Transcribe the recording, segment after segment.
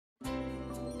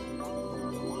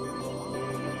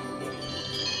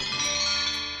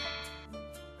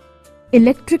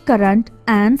Electric current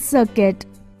and circuit.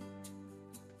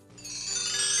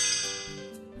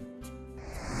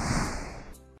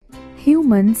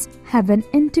 Humans have an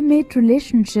intimate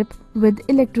relationship with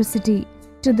electricity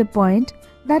to the point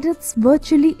that it's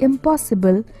virtually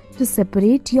impossible to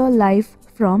separate your life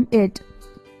from it.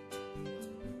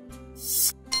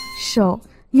 Sure,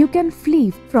 you can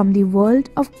flee from the world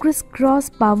of crisscross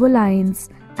power lines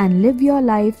and live your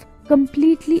life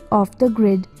completely off the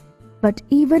grid. But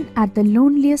even at the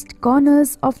loneliest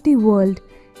corners of the world,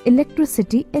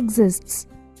 electricity exists.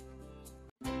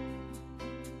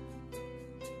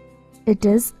 It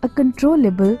is a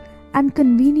controllable and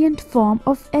convenient form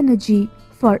of energy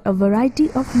for a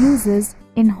variety of uses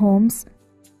in homes,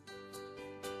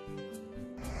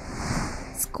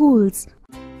 schools,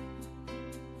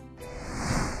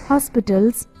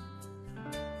 hospitals,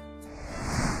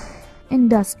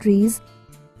 industries,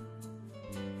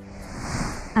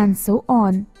 and so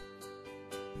on.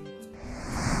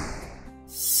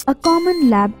 A common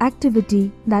lab activity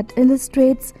that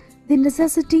illustrates the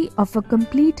necessity of a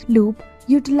complete loop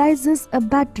utilizes a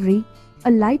battery,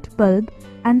 a light bulb,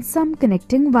 and some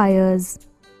connecting wires.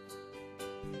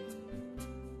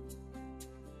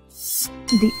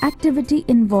 The activity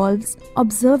involves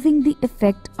observing the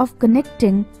effect of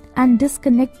connecting and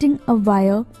disconnecting a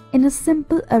wire in a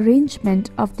simple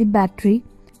arrangement of the battery,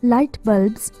 light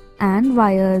bulbs, and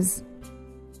wires.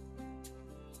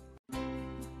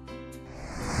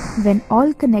 When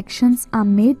all connections are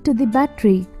made to the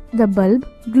battery, the bulb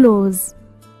glows.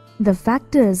 The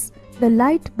fact is, the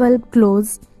light bulb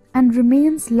glows and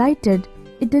remains lighted.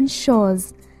 It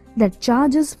ensures that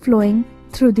charge is flowing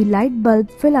through the light bulb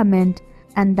filament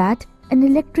and that an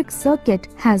electric circuit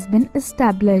has been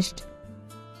established.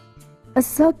 A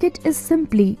circuit is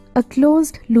simply a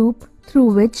closed loop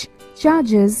through which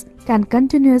charges can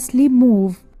continuously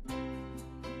move.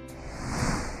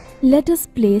 Let us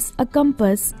place a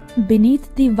compass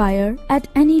beneath the wire at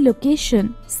any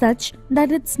location such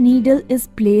that its needle is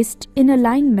placed in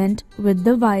alignment with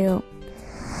the wire.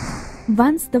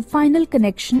 Once the final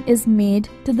connection is made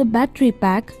to the battery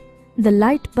pack, the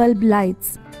light bulb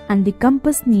lights and the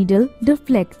compass needle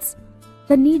deflects.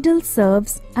 The needle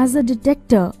serves as a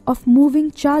detector of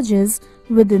moving charges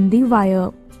within the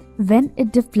wire. When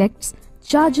it deflects,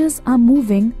 charges are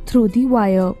moving through the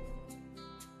wire.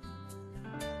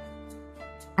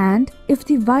 And if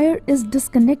the wire is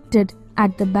disconnected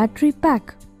at the battery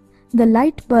pack, the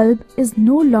light bulb is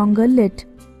no longer lit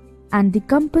and the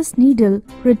compass needle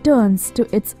returns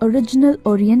to its original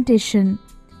orientation.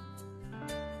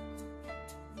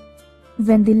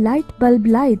 When the light bulb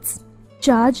lights,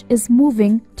 charge is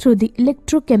moving through the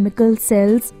electrochemical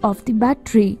cells of the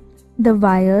battery, the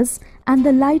wires, and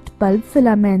the light bulb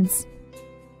filaments.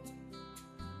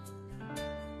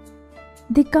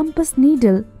 The compass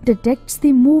needle detects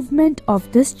the movement of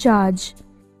this charge.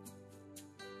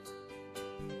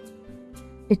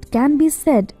 It can be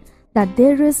said that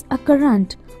there is a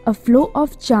current, a flow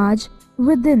of charge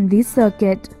within the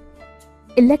circuit.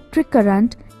 Electric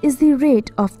current is the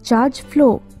rate of charge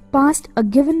flow past a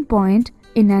given point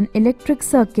in an electric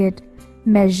circuit,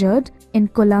 measured in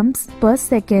coulombs per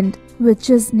second, which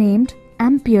is named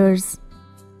amperes.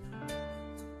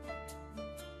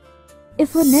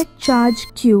 If a net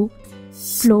charge Q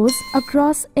flows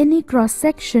across any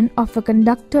cross-section of a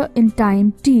conductor in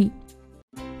time t,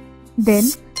 then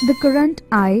the current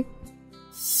I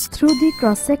through the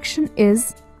cross-section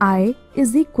is I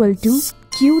is equal to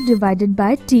Q divided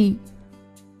by T.